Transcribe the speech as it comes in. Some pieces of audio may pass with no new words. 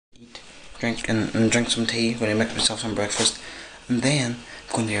drink some tea, going to make myself some breakfast, and then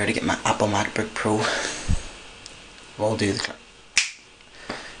I'm going there to get my Apple MacBook Pro. We'll do the clip.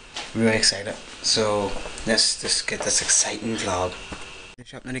 Really excited. So let's get this exciting vlog.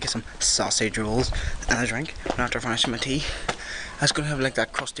 Shop now to get some sausage rolls and a drink. And after finishing my tea, I was going to have like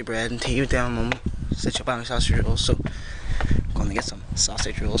that crusty bread and tea with my mum. Stitch up on my sausage rolls. So I'm going to get some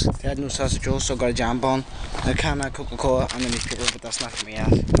sausage rolls. They had no sausage rolls, so I got a jam bun, a can of Coca-Cola and a newspaper, but that's not for me.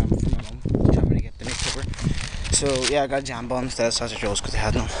 From my mum. I'm trying to get the newspaper. So yeah, I got a jam bun instead of sausage rolls because they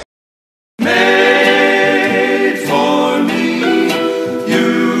had none. Made for me,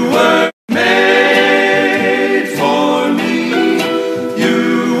 you were made for me,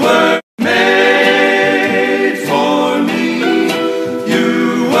 you were made for me,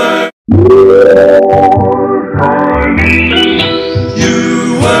 you were for me,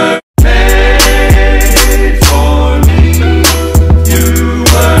 you were made for me, you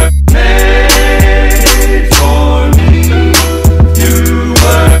were made for me, you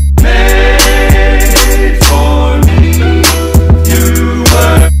were made for me, you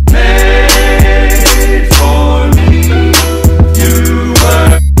were made for me, you were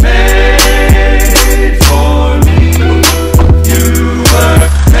made for me, you were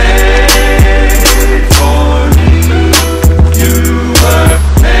made for me, you were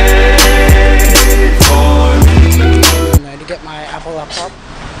made for me. Now to get my Apple laptop.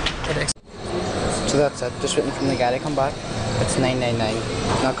 So that's it, just waiting for the guy to come back. It's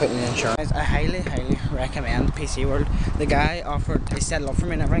 $9.99, not counting the insurance. Guys, I highly recommend PC World. The guy offered, he set it up for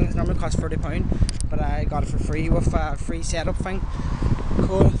me and everything. It normally costs £30, but I got it for free with a free setup thing.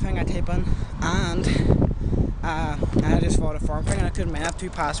 Cool thing I type in, and I just bought a form thing and I couldn't have 2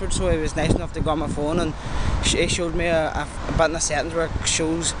 passwords, so it was nice enough to go on my phone and he showed me a button of settings where it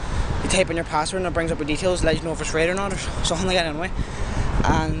shows, you type in your password and it brings up your details, lets you know if it's right or not or something like that anyway.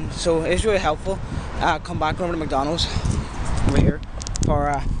 And so it's really helpful. Come back over to McDonald's over here for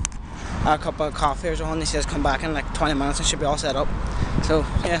a cup of coffee or something. He says come back in like 20 minutes and should be all set up. So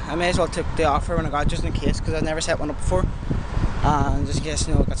yeah, I may as well took the offer when I got it just in case, because I've never set one up before, and just in case,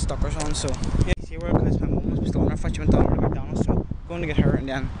 you know, it got stuck or something. So yeah, see where, because my mum was still on her foot, she went down over to McDonald's, so going to get her and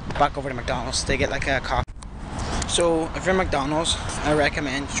then back over to McDonald's to get like a coffee. So if you're in McDonald's, I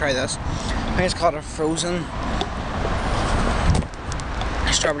recommend you try this. I think it's called a frozen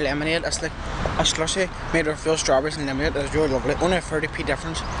strawberry lemonade. It's like a slushy made of real strawberries and lemonade. It's really lovely. Only a 30p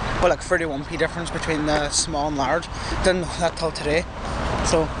difference, well, like 31p difference between the small and large. Didn't know that till today.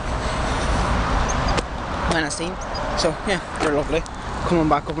 So when I seen, so yeah, they're lovely. Coming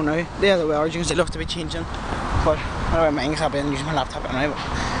back over now. Yeah, the weather, you can see, look to be changing. But anyway, mine's happy and using my laptop anyway.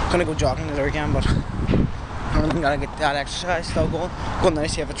 I'm gonna go jogging there again, but I'm gonna get that exercise still going. Going now to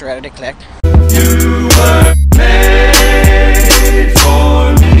see if it's ready to collect. You were made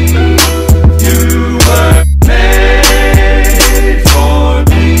for me, you were made for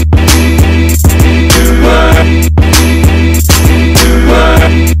me, you were, you were,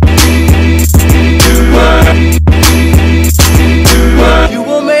 you were, you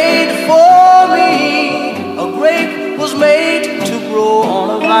were made for me, a grape was made to grow on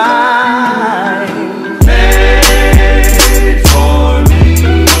a vine. Made for me,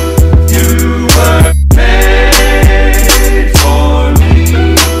 you were made for me,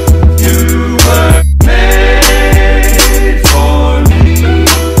 you were made for me,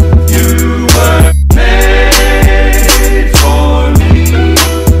 you were made for me,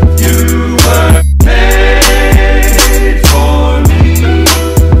 you were made for me,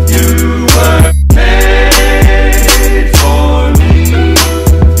 you were made for me, you were made for me, you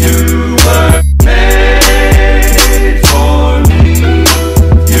were made for me,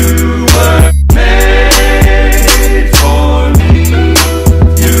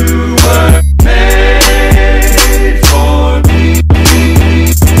 you were made for me,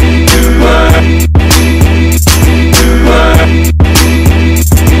 you were,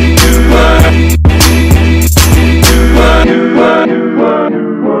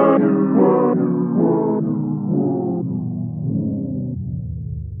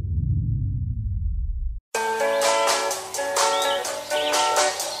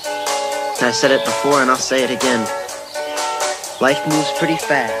 I said it before and I'll say it again. Life moves pretty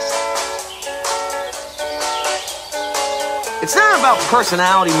fast. It's not about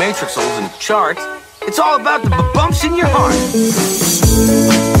personality matrices and charts. It's all about the bumps in your heart.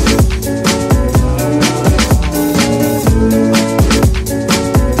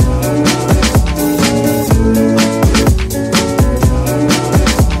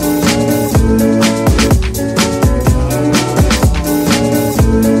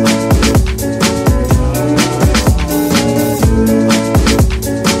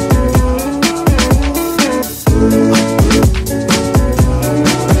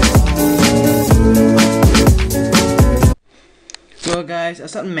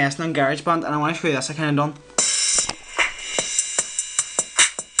 started messing on GarageBand, and I want to show you this I kind of done.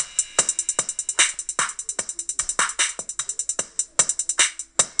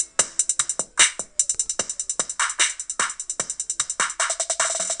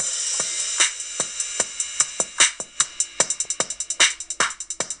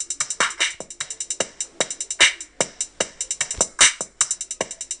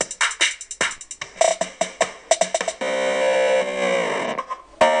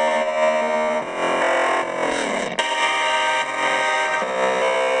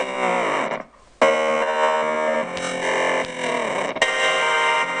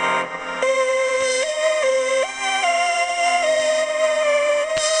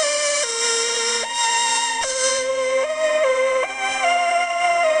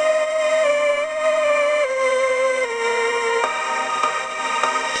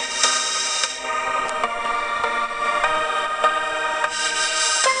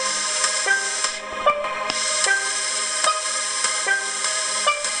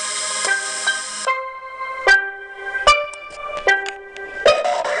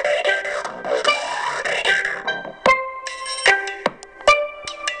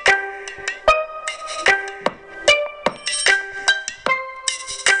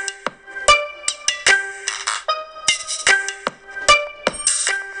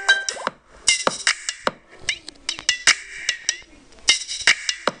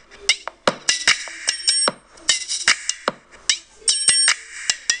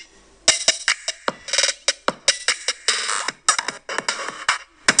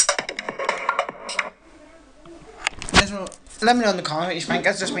 Let me know in the comments what you think.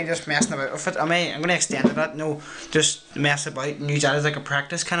 It's just me just messing about with it. I'm going to extend it out, no, just mess about and use that as like a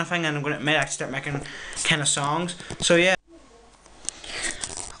practice kind of thing, and might actually start making kind of songs. So yeah.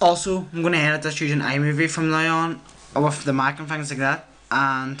 Also, I'm going to edit this using iMovie from now on, with the Mac and things like that,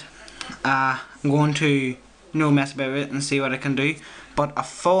 and I'm going to mess about it and see what I can do. But a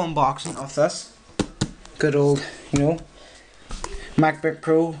full unboxing of this good old, MacBook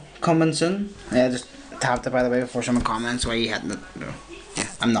Pro coming soon. Yeah, just tapped it by the way before someone comments why you hadn't it. No. Yeah,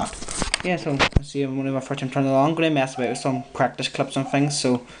 I'm not. Yeah, so let's see if I'm only my first time turning it on. I'm going to mess about with some practice clips and things.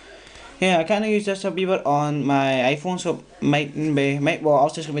 So yeah, I kind of use this a wee bit on my iPhone, so it well,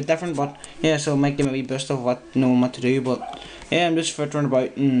 also it's going to be different, but yeah, so it might give me a wee boost of knowing what to do. But yeah, I'm just fiddling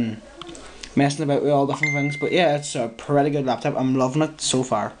about and messing about with all different things. But yeah, it's a pretty good laptop. I'm loving it so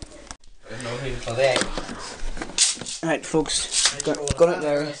far. Right, folks, got it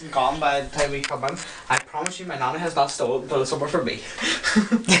there. Gone by the time we come in. I promise you, my nanny has not stolen somewhere from me.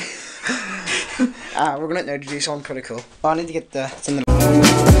 We're going out now to do something pretty cool. Oh, I need to get it's in the.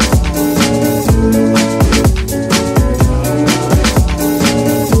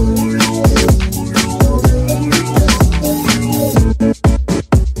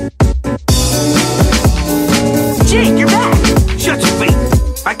 Jake, you're back! Shut your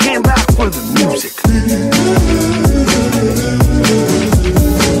face! I came back for the music.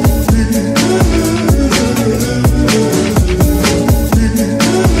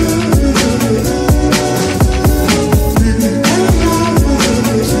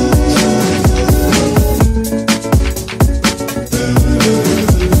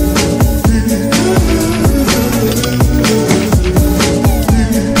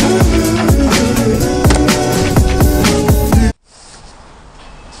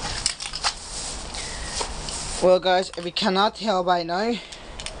 Well guys, if you cannot tell by now,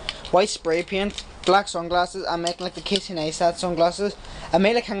 white spray paint, black sunglasses. I'm making like the Casey Neistat sunglasses. I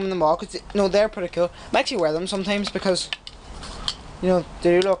may like hang them in the mall because they're pretty cool. I actually wear them sometimes because they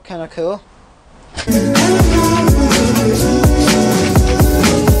do look kind of cool.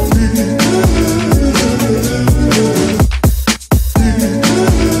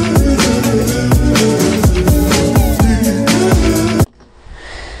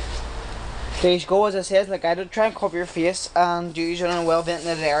 There you go, as I said, like I did try and cover your face and use it in a well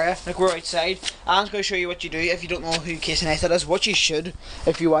ventilated area. Like we're outside. I'm going to show you what you do if you don't know who Casey Neistat is. What you should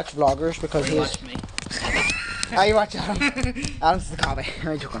if you watch vloggers, because he's. Watch me. You watch Adam. Adam's the copy.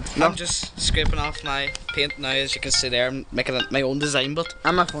 I'm joking. No. I'm just scraping off my paint now, as you can see there. I'm making it my own design, but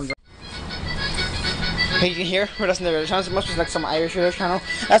and my phone's. You can hear we're listening to the channel. It must be like some Irish radio channel.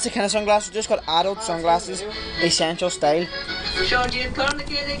 That's the kind of sunglasses. Just got adult sunglasses, essential style.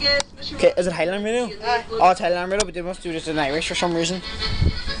 Okay, is it Highland radio? Oh, it's Highland radio, but they must do this in Irish for some reason.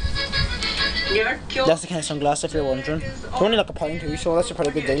 That's the kind of sunglasses, if you're wondering. They're only like £1 too, so that's a pretty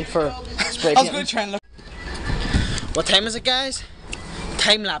good deal for spray paint. I was going to try and look. What time is it, guys?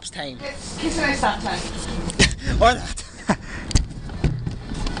 Time lapse time. It's Casey Neistat time. Or that.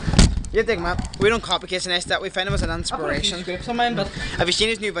 You think, man? We don't copy Casey Neistat. We find him as an inspiration. I've got a few scrapes on mine, but Have you seen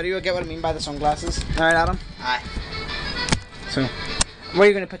his new video? You'll get what I mean by the sunglasses. Alright, Adam? aye. So, where are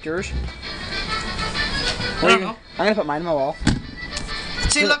you going to put yours? I don't know. I'm going to put mine on my wall.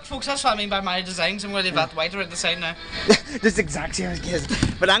 See, look, folks, that's what I mean by my designs. I'm going to leave that white around the side now. Just exact same as his.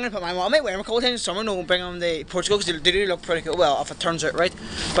 But I'm going to put mine on. I might wear them a couple times in summer. No, bring them to Portugal because they do look pretty cool. Well, if it turns out right.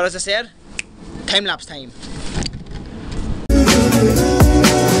 But as I said, time lapse time.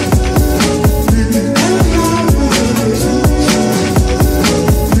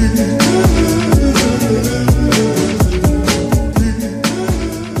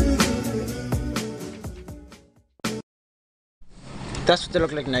 That's what they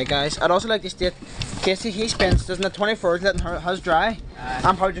look like now, guys. I'd also like to state, Casey, he spends, doesn't the 24 letting his dry.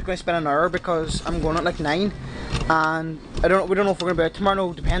 I'm probably just going to spend an hour because I'm going at like 9, and we don't know if we're going to be out tomorrow.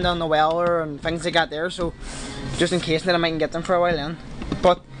 No, depending on the weather and things they got there. So just in case that I mightn't get them for a while then.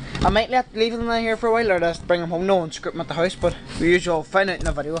 But I might leave them in here for a while or just bring them home. No one script them at the house, but we usually find out in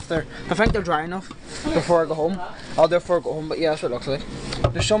the video if I think they're dry enough before I go home. I'll do it before I go home, but yeah, that's what it looks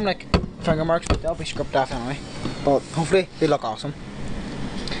like. There's some like finger marks, but they'll be scripted off anyway. But hopefully they look awesome.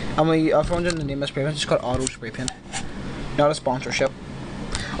 And I found in the name of spray paint, it's called Auto Spray Paint. Not a sponsorship.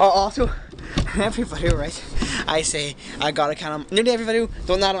 Oh, also, in every video, right, I say I got a can of, nearly every video,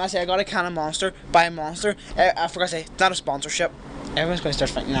 don't know, I say I got a can of Monster by Monster. I forgot to say, it's not a sponsorship. Everyone's going to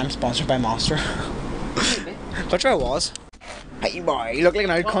start thinking I'm sponsored by Monster. Which I was. Hey boy, you look like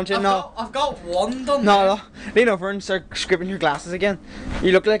an old country. I've got one done. No, lean over and start scribbling your glasses again.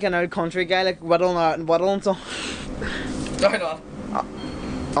 You look like an old country guy, like whittling and stuff. Right on.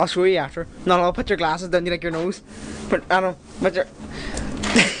 I'll show you after. No, I'll put your glasses down to like your nose. But I don't know, put your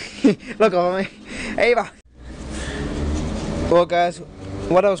look over me. Hey, bye. Well, guys,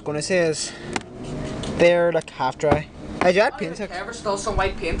 what I was going to say is they're like half dry. Did you add paint? There's still some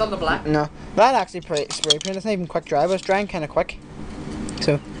white paint on the black. No, that actually spray paint. It's not even quick dry, but it's drying kind of quick.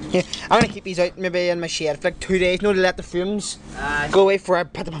 So yeah, I'm gonna keep these out maybe in my shed for like 2 days. No, to let the fumes go away before I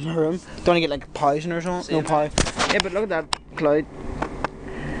put them in my room. Don't want to get like poison or something. No poison. Yeah, but look at that cloud.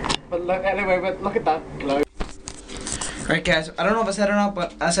 But look at that cloud. Right, guys, I don't know if I said it or not,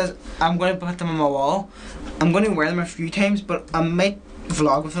 but I said I'm going to put them on my wall. I'm going to wear them a few times, but I might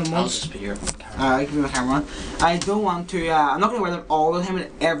vlog with them once. I'll just be your Give me my camera on. I don't want to, I'm not going to wear them all the time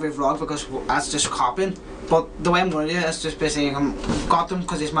in every vlog because that's just copying. But the way I'm going to do it is just basically got them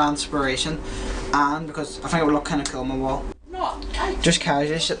because it's my inspiration and because I think it would look kind of cool on my wall. Just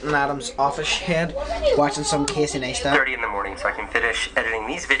casually sitting in Adam's office shed watching some Casey Neistat. 30 in the morning so I can finish editing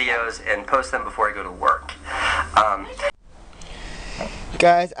these videos and post them before I go to work.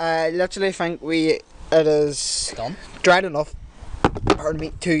 Guys, I literally think it is done, dried enough, pardon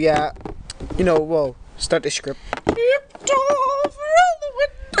me, to you know, well, start the script.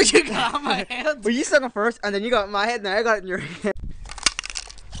 You got on my head. Well, you said it first and then you got it in my head, now I got it in your head.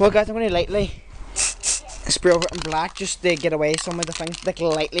 Well, guys, I'm going to lightly spray over it in black just to get away some of the things, like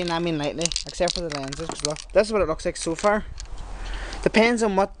lightly, and I mean lightly, except for the lenses. Look, this is what it looks like so far. Depends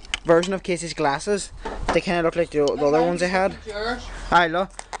on what version of Casey's glasses. They kind of look like the other ones I had. Hi,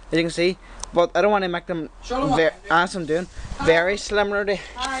 look, as you can see, but I don't want to make them as I'm doing very similar to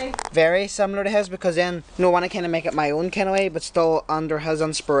his, because then no one kind of make it my own kind of way, but still under his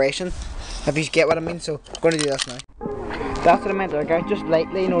inspiration. If you get what I mean. So I'm going to do this now. That's what I meant there, guys. Just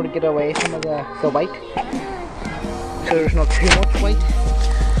lightly, you know, to get away some of the white, so there's not too much white.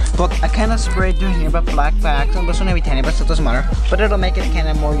 But I kind of sprayed down here with black by accident, but it's only a tiny bit, so it doesn't matter. But it'll make it kind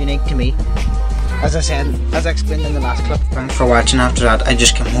of more unique to me. As I said, as I explained in the last clip. Thanks for watching. After that, I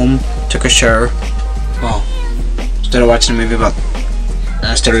just came home, took a shower. Well, started watching a movie, but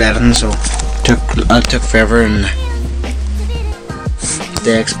I started editing, so it took forever, and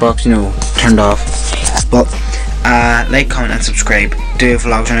the Xbox, you know, turned off. But like, comment and subscribe. Do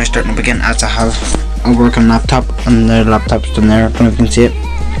vlogs are now starting up again, as I have a working laptop, and the laptop's down there. I don't know if you can see it.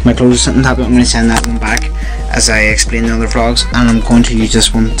 My clothes are sitting on top. I'm going to send that one back as I explained in other vlogs, and I'm going to use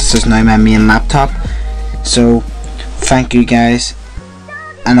this one. This is now my main laptop. So thank you guys,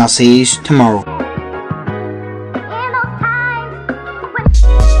 and I'll see you tomorrow.